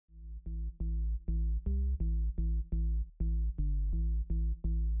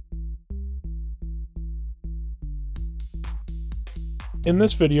In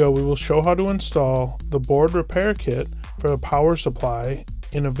this video, we will show how to install the board repair kit for the power supply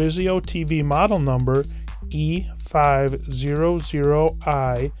in a Vizio TV model number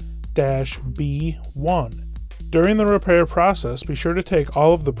E500i-b1. During the repair process, be sure to take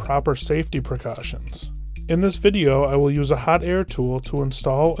all of the proper safety precautions. In this video, I will use a hot air tool to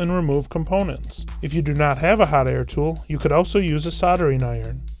install and remove components. If you do not have a hot air tool, you could also use a soldering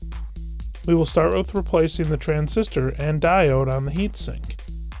iron. We will start with replacing the transistor and diode on the heatsink.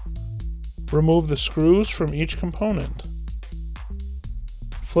 Remove the screws from each component.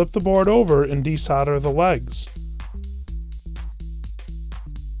 Flip the board over and desolder the legs.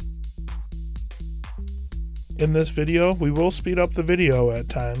 In this video, we will speed up the video at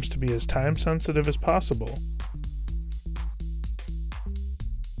times to be as time sensitive as possible.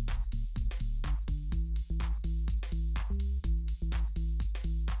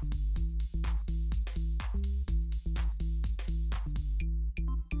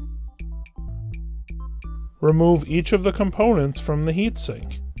 Remove each of the components from the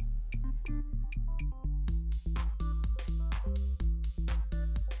heatsink.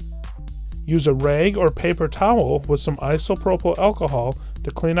 Use a rag or paper towel with some isopropyl alcohol to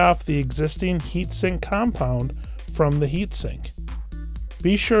clean off the existing heatsink compound from the heatsink.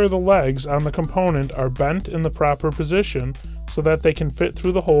 Be sure the legs on the component are bent in the proper position so that they can fit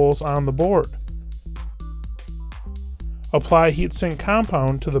through the holes on the board. Apply heatsink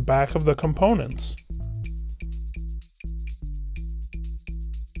compound to the back of the components.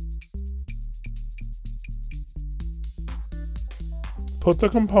 Put the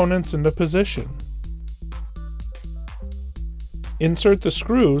components into position. Insert the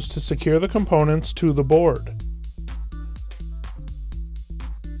screws to secure the components to the board.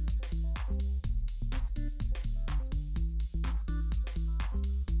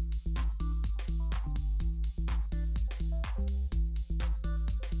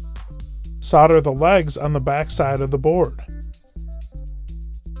 Solder the legs on the back side of the board.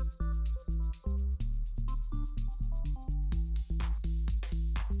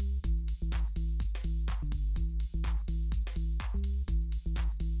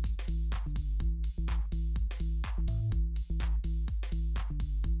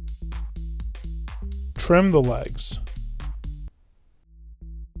 Trim the legs.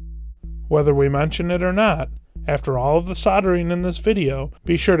 Whether we mention it or not, after all of the soldering in this video,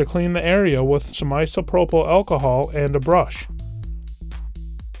 be sure to clean the area with some isopropyl alcohol and a brush.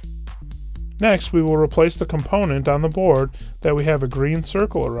 Next, we will replace the component on the board that we have a green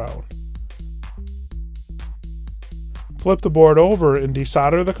circle around. Flip the board over and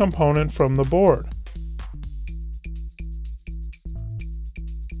desolder the component from the board.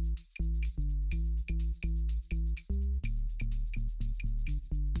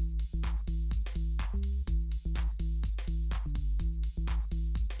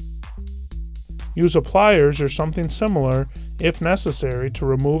 Use a pliers or something similar, if necessary, to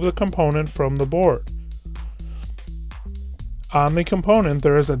remove the component from the board. On the component,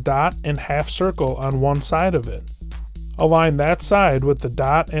 there is a dot and half circle on one side of it. Align that side with the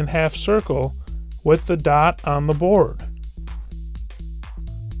dot and half circle with the dot on the board.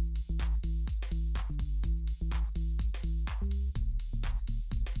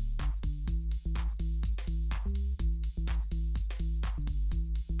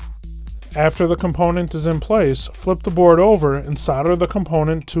 After the component is in place, flip the board over and solder the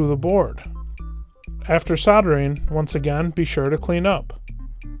component to the board. After soldering, once again, be sure to clean up.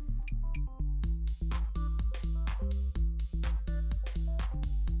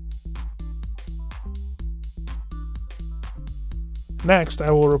 Next,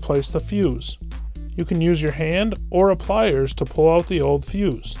 I will replace the fuse. You can use your hand or a pliers to pull out the old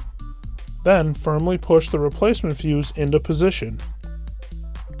fuse. Then, firmly push the replacement fuse into position.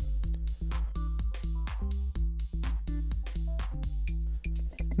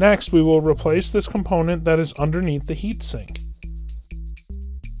 Next, we will replace this component that is underneath the heatsink.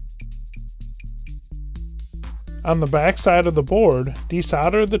 On the back side of the board,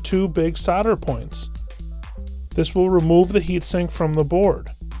 desolder the two big solder points. This will remove the heatsink from the board.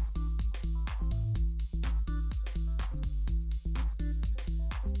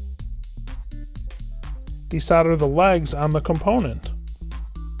 Desolder the legs on the component.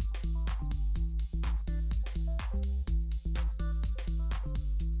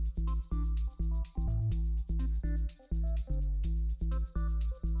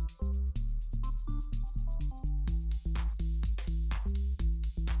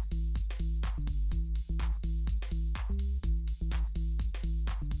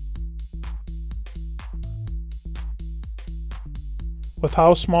 With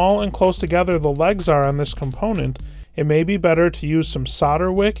how small and close together the legs are on this component, it may be better to use some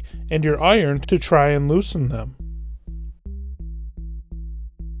solder wick and your iron to try and loosen them.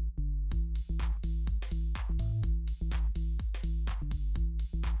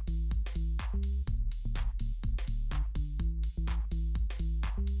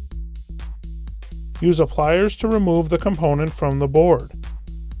 Use pliers to remove the component from the board.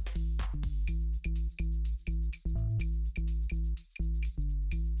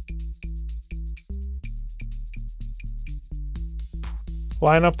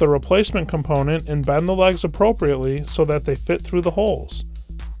 Line up the replacement component and bend the legs appropriately so that they fit through the holes.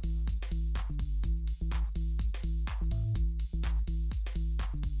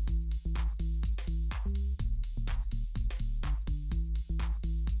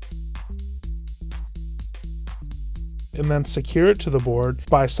 And then secure it to the board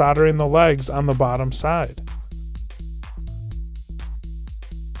by soldering the legs on the bottom side.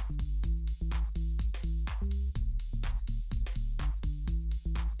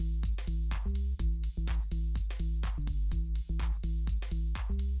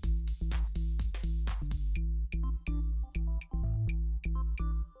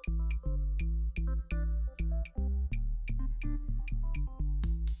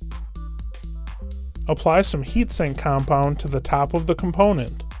 Apply some heatsink compound to the top of the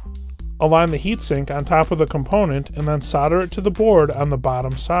component. Align the heatsink on top of the component and then solder it to the board on the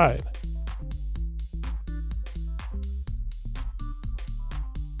bottom side.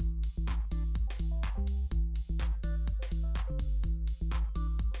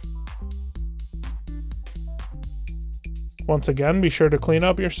 Once again, be sure to clean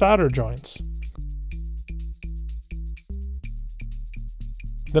up your solder joints.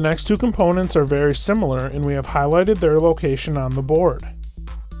 The next two components are very similar, and we have highlighted their location on the board.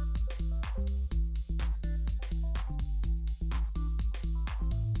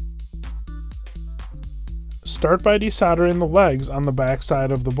 Start by desoldering the legs on the back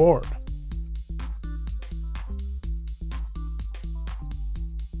side of the board.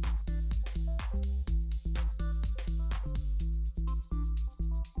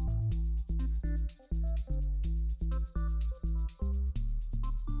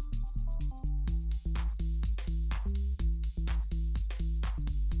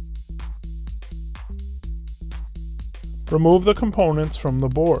 Remove the components from the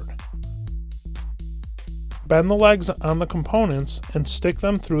board. Bend the legs on the components and stick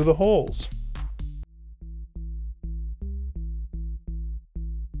them through the holes.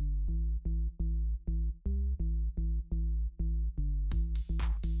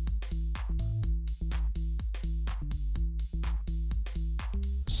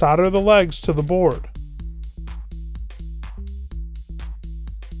 Solder the legs to the board.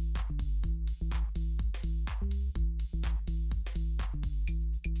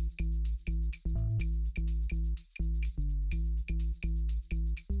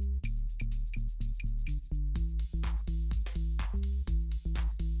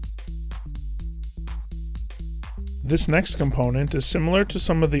 This next component is similar to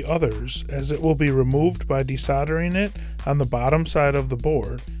some of the others, as it will be removed by desoldering it on the bottom side of the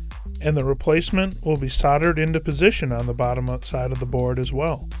board, and the replacement will be soldered into position on the bottom side of the board as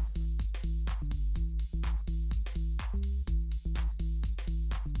well.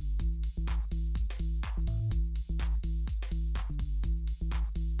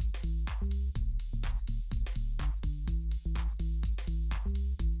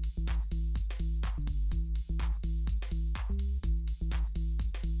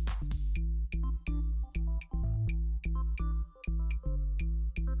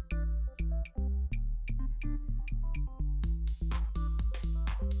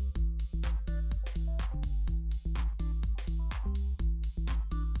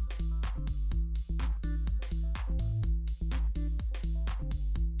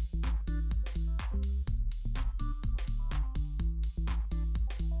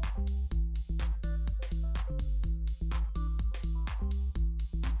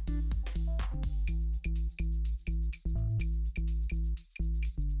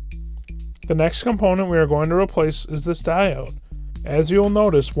 The next component we are going to replace is this diode. As you will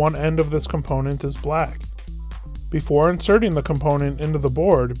notice, one end of this component is black. Before inserting the component into the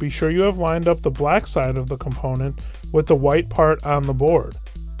board, be sure you have lined up the black side of the component with the white part on the board.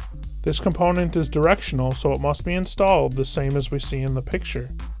 This component is directional, so it must be installed the same as we see in the picture.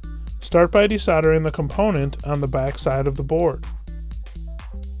 Start by desoldering the component on the back side of the board.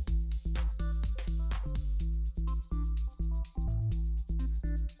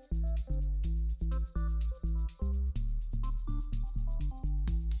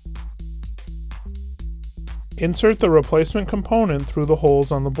 Insert the replacement component through the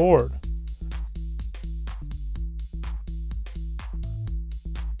holes on the board.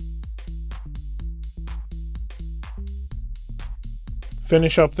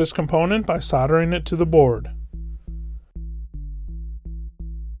 Finish up this component by soldering it to the board.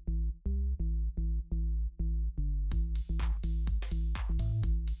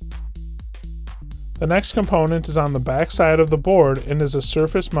 The next component is on the back side of the board and is a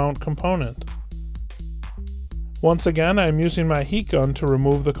surface mount component. Once again, I am using my heat gun to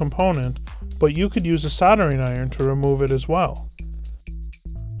remove the component, but you could use a soldering iron to remove it as well.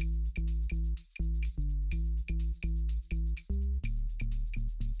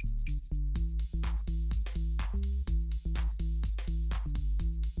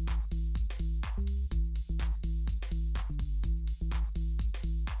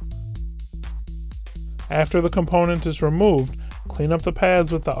 After the component is removed, clean up the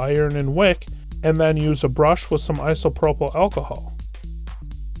pads with the iron and wick, and then use a brush with some isopropyl alcohol.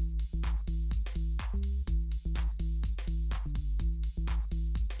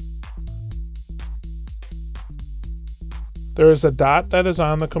 There is a dot that is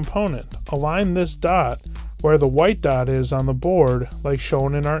on the component. Align this dot where the white dot is on the board, like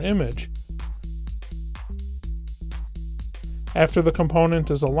shown in our image. After the component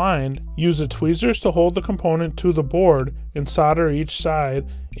is aligned, use the tweezers to hold the component to the board and solder each side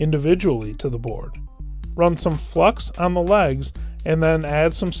individually to the board. Run some flux on the legs and then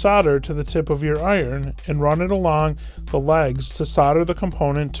add some solder to the tip of your iron and run it along the legs to solder the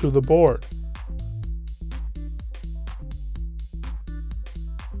component to the board.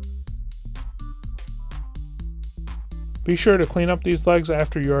 Be sure to clean up these legs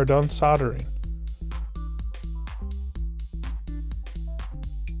after you are done soldering.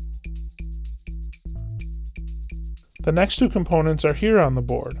 The next two components are here on the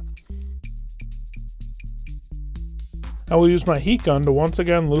board. I will use my heat gun to once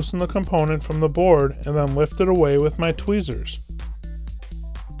again loosen the component from the board and then lift it away with my tweezers.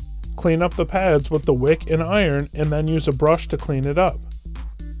 Clean up the pads with the wick and iron and then use a brush to clean it up.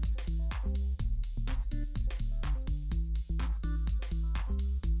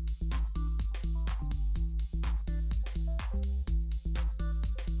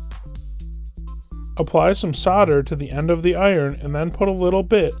 Apply some solder to the end of the iron and then put a little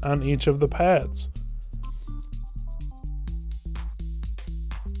bit on each of the pads.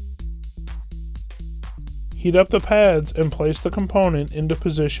 Heat up the pads and place the component into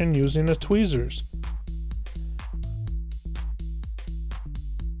position using the tweezers.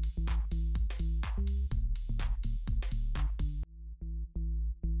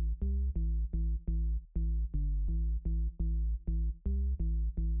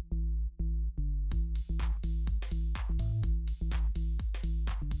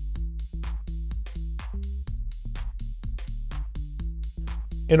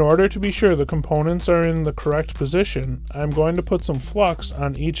 In order to be sure the components are in the correct position, I'm going to put some flux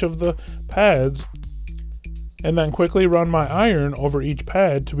on each of the pads and then quickly run my iron over each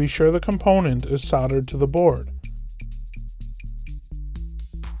pad to be sure the component is soldered to the board.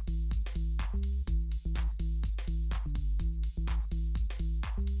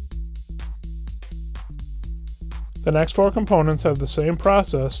 The next four components have the same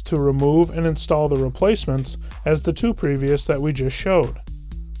process to remove and install the replacements as the two previous that we just showed.